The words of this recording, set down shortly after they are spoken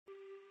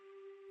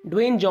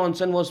Dwayne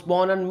Johnson was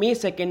born on May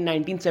 2,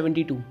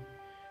 1972.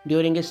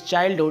 During his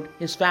childhood,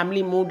 his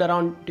family moved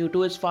around due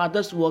to his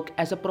father's work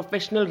as a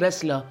professional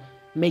wrestler,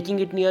 making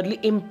it nearly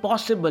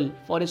impossible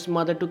for his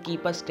mother to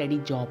keep a steady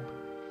job.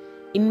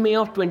 In May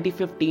of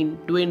 2015,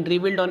 Dwayne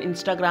revealed on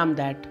Instagram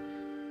that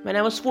when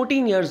I was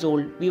 14 years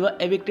old, we were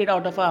evicted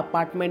out of our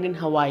apartment in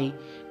Hawaii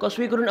because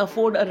we couldn't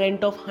afford a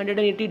rent of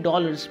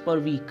 $180 per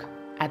week.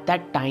 At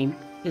that time,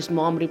 his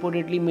mom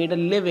reportedly made a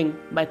living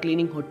by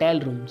cleaning hotel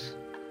rooms.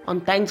 On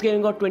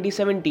Thanksgiving of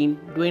 2017,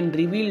 Dwayne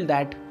revealed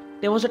that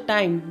there was a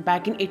time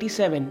back in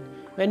 '87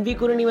 when we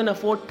couldn't even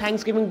afford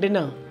Thanksgiving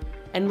dinner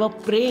and were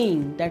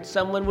praying that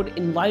someone would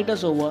invite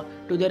us over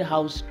to their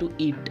house to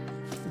eat.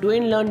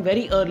 Dwayne learned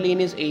very early in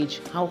his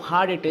age how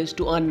hard it is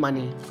to earn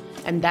money,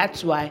 and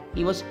that's why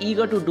he was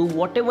eager to do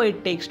whatever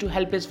it takes to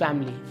help his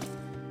family.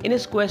 In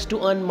his quest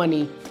to earn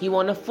money, he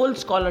won a full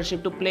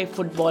scholarship to play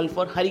football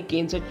for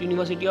Hurricanes at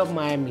University of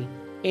Miami.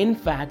 In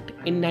fact,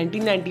 in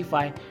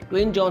 1995,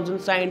 Dwayne Johnson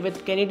signed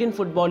with Canadian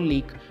Football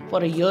League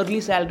for a yearly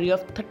salary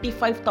of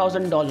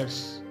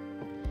 $35,000.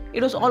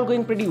 It was all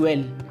going pretty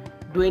well.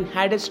 Dwayne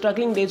had his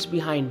struggling days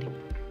behind.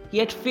 He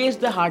had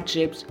faced the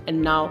hardships and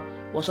now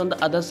was on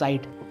the other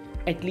side.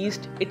 At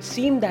least it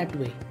seemed that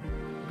way.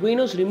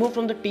 Dwayne was removed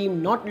from the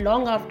team not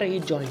long after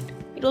he joined.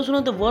 It was one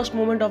of the worst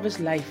moments of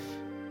his life.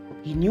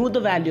 He knew the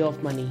value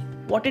of money,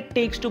 what it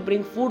takes to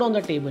bring food on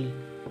the table.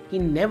 He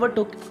never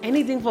took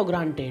anything for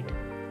granted.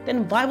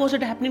 Then why was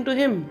it happening to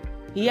him?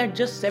 He had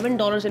just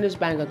 $7 in his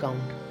bank account.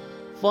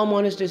 Firm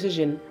on his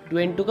decision,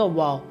 Dwayne took a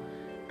vow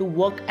to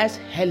work as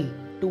hell,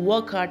 to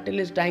work hard till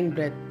his dying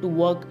breath, to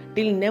work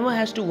till he never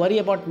has to worry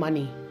about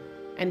money.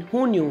 And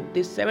who knew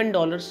these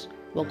 $7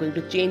 were going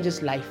to change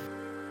his life?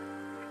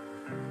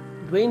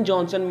 Dwayne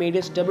Johnson made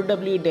his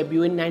WWE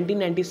debut in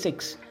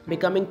 1996,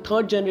 becoming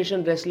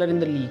third-generation wrestler in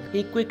the league.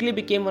 He quickly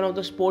became one of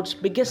the sport's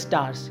biggest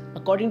stars.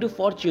 According to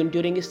Fortune,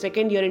 during his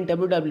second year in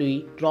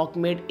WWE, Rock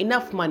made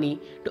enough money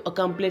to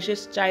accomplish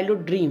his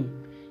childhood dream.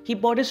 He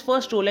bought his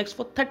first Rolex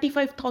for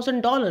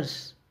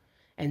 $35,000.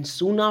 And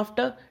soon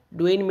after,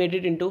 Dwayne made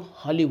it into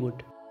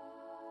Hollywood.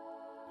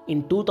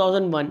 In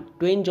 2001,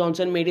 Dwayne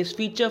Johnson made his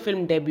feature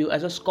film debut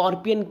as a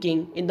Scorpion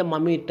King in The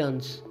Mummy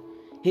Returns.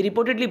 He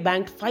reportedly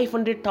banked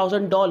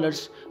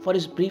 $500,000 for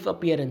his brief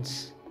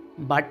appearance.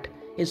 But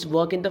his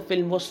work in the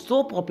film was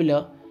so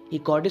popular, he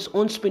got his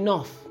own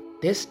spin-off.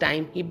 This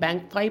time, he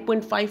banked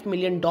 $5.5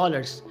 million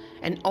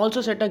and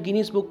also set a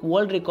Guinness Book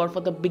World Record for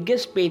the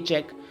biggest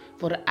paycheck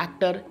for an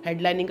actor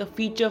headlining a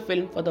feature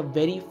film for the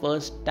very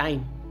first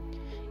time.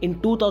 In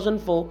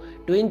 2004,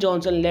 Dwayne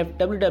Johnson left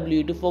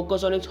WWE to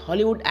focus on his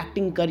Hollywood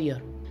acting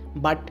career.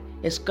 But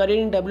his career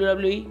in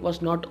WWE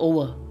was not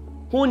over.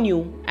 Who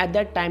knew at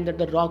that time that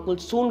The Rock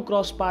would soon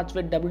cross paths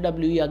with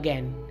WWE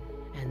again?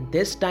 And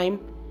this time,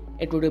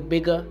 it would be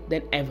bigger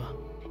than ever.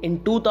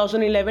 In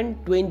 2011,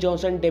 Dwayne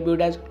Johnson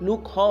debuted as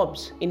Luke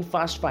Hobbs in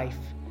Fast 5.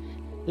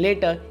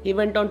 Later, he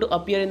went on to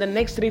appear in the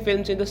next 3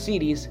 films in the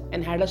series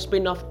and had a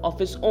spin-off of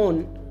his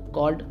own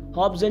called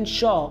Hobbs and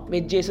Shaw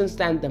with Jason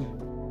Statham.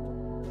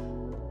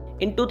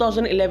 In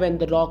 2011,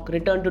 The Rock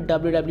returned to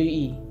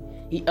WWE.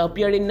 He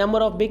appeared in a number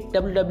of big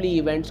WWE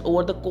events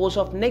over the course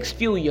of next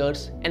few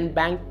years and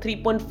banked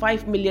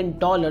 $3.5 million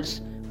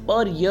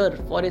per year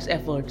for his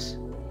efforts.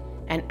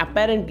 And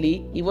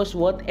apparently, he was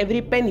worth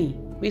every penny.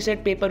 We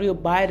set pay-per-view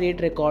buy rate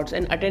records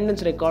and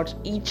attendance records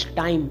each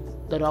time,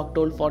 The Rock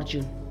told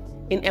Fortune.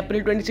 In April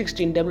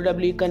 2016,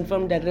 WWE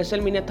confirmed that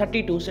WrestleMania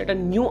 32 set a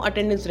new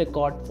attendance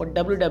record for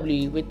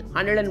WWE with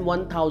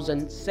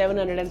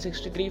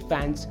 101,763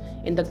 fans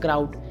in the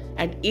crowd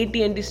at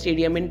AT&T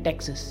Stadium in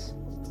Texas.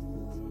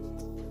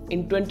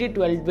 In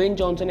 2012, Dwayne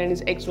Johnson and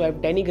his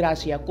ex-wife Danny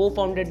Garcia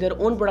co-founded their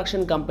own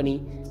production company,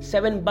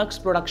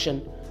 $7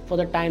 Production, for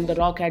the time The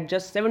Rock had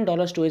just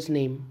 $7 to his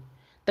name.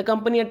 The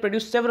company had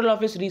produced several of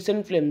his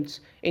recent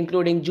films,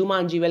 including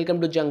Jumanji: Welcome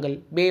to Jungle,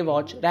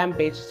 Baywatch,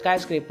 Rampage,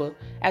 Skyscraper,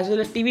 as well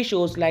as TV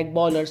shows like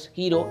Ballers,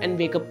 Hero, and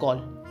Wake Up Call.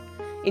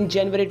 In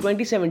January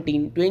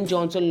 2017, Dwayne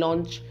Johnson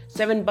launched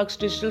 $7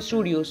 Digital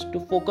Studios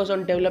to focus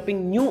on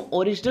developing new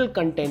original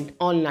content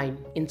online.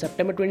 In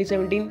September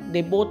 2017,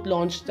 they both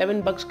launched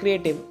 $7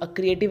 Creative, a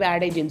creative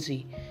ad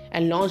agency,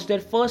 and launched their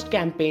first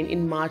campaign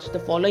in March the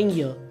following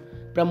year,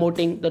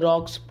 promoting The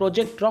Rock's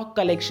Project Rock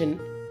collection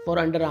for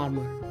Under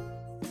Armour.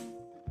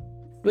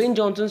 Dwayne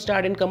Johnson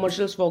starred in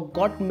commercials for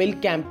Got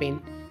Milk campaign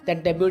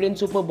that debuted in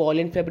Super Bowl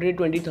in February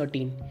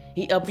 2013.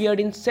 He appeared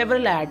in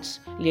several ads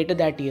later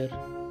that year.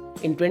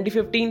 In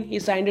 2015, he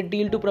signed a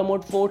deal to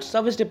promote Ford's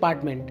service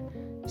department.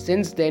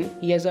 Since then,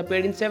 he has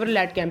appeared in several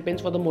ad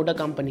campaigns for the motor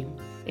company.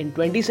 In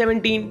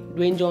 2017,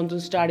 Dwayne Johnson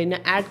starred in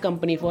an ad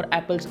company for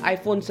Apple's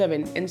iPhone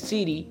 7 and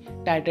Siri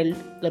titled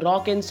The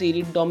Rock and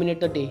Siri Dominate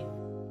the Day.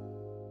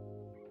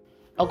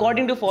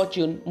 According to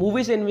Fortune,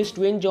 movies in which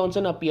Dwayne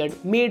Johnson appeared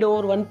made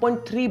over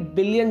 $1.3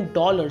 billion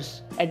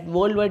at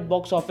worldwide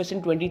box office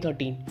in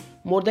 2013,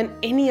 more than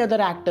any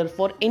other actor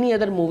for any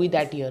other movie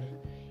that year.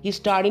 He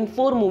starred in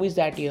 4 movies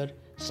that year: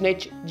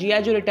 Snitch,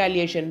 G.I. Joe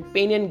Retaliation,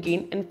 Pain and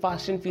Gain, and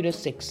Fast and Furious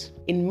 6.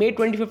 In May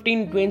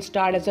 2015, Dwayne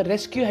starred as a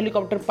rescue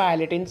helicopter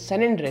pilot in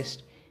Sun and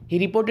Rest. He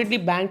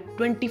reportedly banked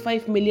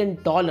 $25 million,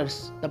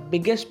 the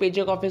biggest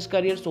paycheck of his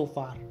career so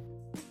far.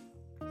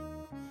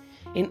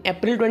 In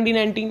April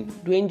 2019,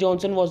 Dwayne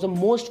Johnson was the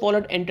most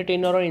followed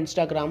entertainer on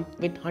Instagram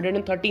with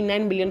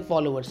 139 million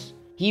followers.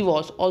 He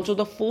was also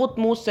the fourth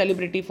most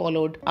celebrity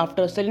followed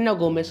after Selena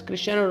Gomez,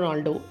 Cristiano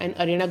Ronaldo and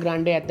Ariana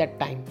Grande at that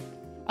time.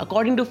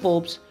 According to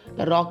Forbes,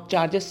 The Rock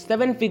charges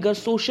 7-figure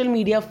social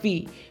media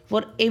fee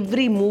for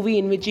every movie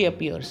in which he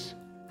appears.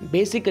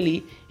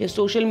 Basically, his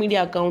social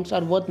media accounts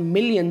are worth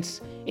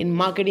millions in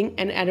marketing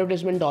and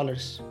advertisement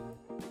dollars.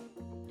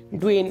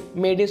 Dwayne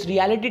made his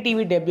reality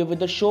TV debut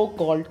with a show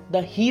called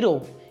The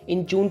Hero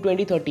in June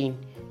 2013.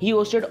 He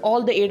hosted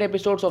all the 8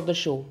 episodes of the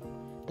show.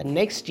 The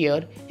next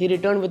year, he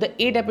returned with the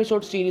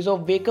 8-episode series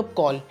of Wake Up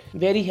Call,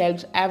 where he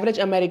helps average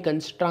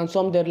Americans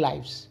transform their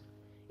lives.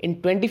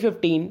 In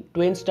 2015,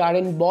 Dwayne starred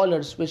in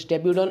Ballers, which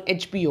debuted on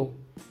HBO.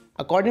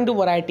 According to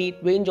Variety,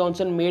 Dwayne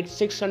Johnson made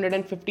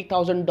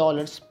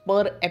 $650,000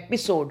 per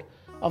episode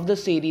of the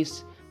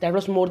series. That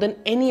was more than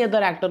any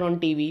other actor on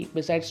TV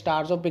besides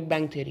stars of Big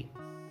Bang Theory.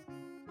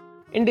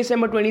 In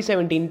December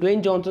 2017,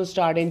 Dwayne Johnson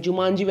starred in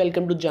Jumanji: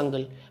 Welcome to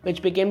Jungle,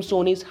 which became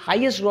Sony's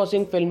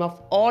highest-grossing film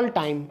of all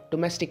time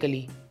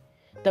domestically.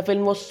 The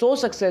film was so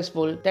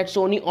successful that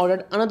Sony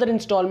ordered another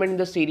installment in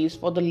the series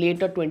for the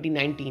later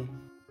 2019.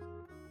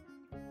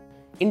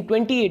 In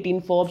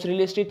 2018, Forbes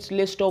released its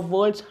list of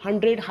world's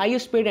 100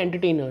 highest-paid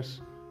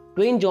entertainers.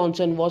 Dwayne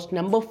Johnson was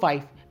number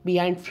 5,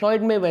 behind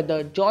Floyd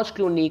Mayweather, George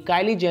Clooney,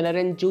 Kylie Jenner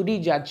and Judy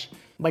Judge.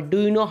 But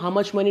do you know how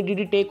much money did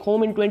he take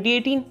home in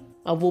 2018?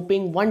 A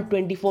whopping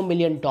 $124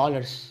 million.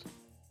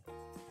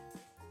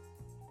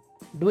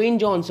 Dwayne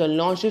Johnson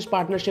launched his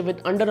partnership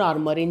with Under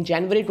Armour in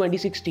January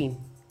 2016.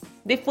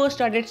 They first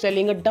started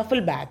selling a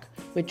duffel bag,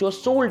 which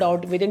was sold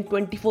out within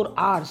 24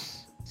 hours.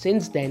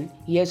 Since then,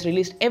 he has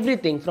released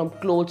everything from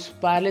clothes,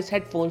 wireless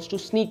headphones to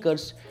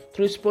sneakers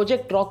through his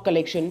Project Rock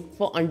collection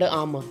for Under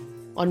Armour.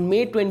 On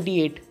May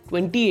 28,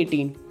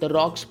 2018, The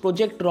Rock's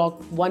Project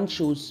Rock 1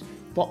 shoes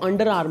for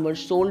Under Armour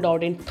sold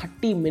out in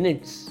 30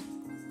 minutes.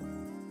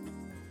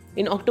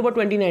 In October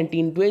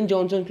 2019, Dwayne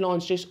Johnson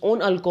launched his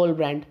own alcohol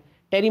brand,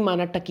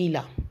 Teremana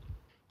Tequila.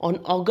 On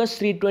August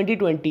 3,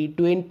 2020,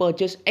 Dwayne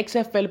purchased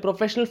XFL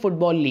Professional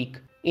Football League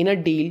in a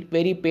deal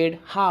where he paid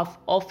half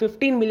of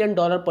 $15 million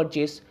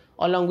purchase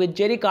along with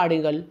Jerry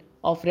Cardigal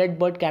of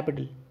Redbird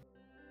Capital.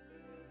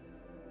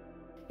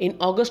 In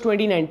August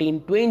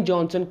 2019, Dwayne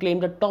Johnson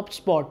claimed the top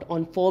spot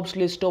on Forbes'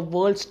 list of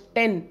world's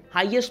 10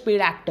 highest paid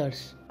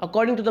actors.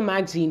 According to the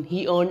magazine,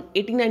 he earned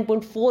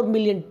 $89.4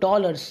 million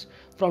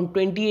from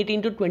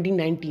 2018 to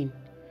 2019.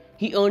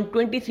 He earned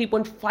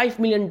 $23.5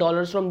 million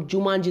from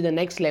Jumanji: The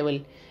Next Level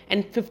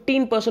and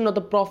 15% of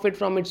the profit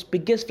from its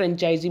biggest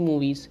franchisee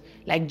movies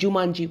like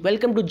Jumanji: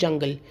 Welcome to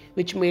Jungle,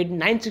 which made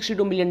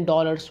 $962 million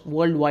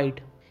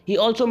worldwide. He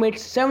also made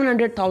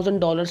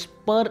 $700,000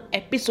 per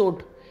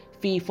episode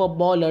fee for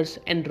Ballers,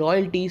 and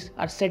royalties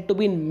are said to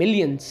be in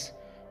millions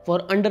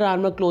for Under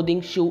Armour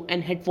clothing, shoe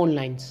and headphone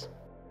lines.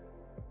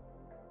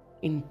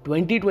 In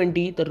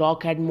 2020, The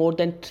Rock had more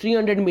than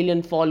 300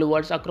 million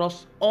followers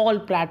across all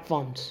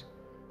platforms,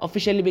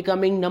 officially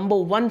becoming number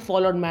 1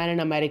 followed man in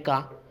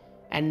America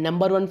and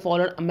number 1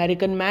 followed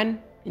American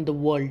man in the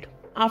world.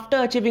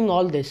 After achieving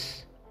all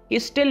this, he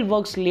still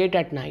works late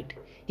at night.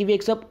 He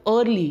wakes up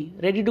early,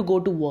 ready to go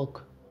to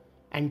work.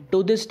 And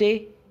to this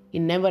day, he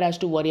never has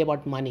to worry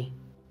about money.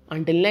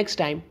 Until next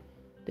time,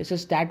 this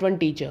is That One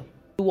Teacher.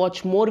 To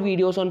watch more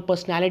videos on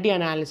personality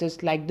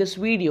analysis like this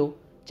video,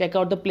 check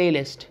out the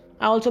playlist.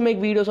 I also make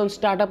videos on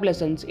startup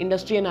lessons,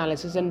 industry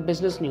analysis and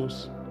business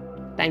news.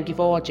 Thank you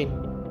for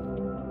watching.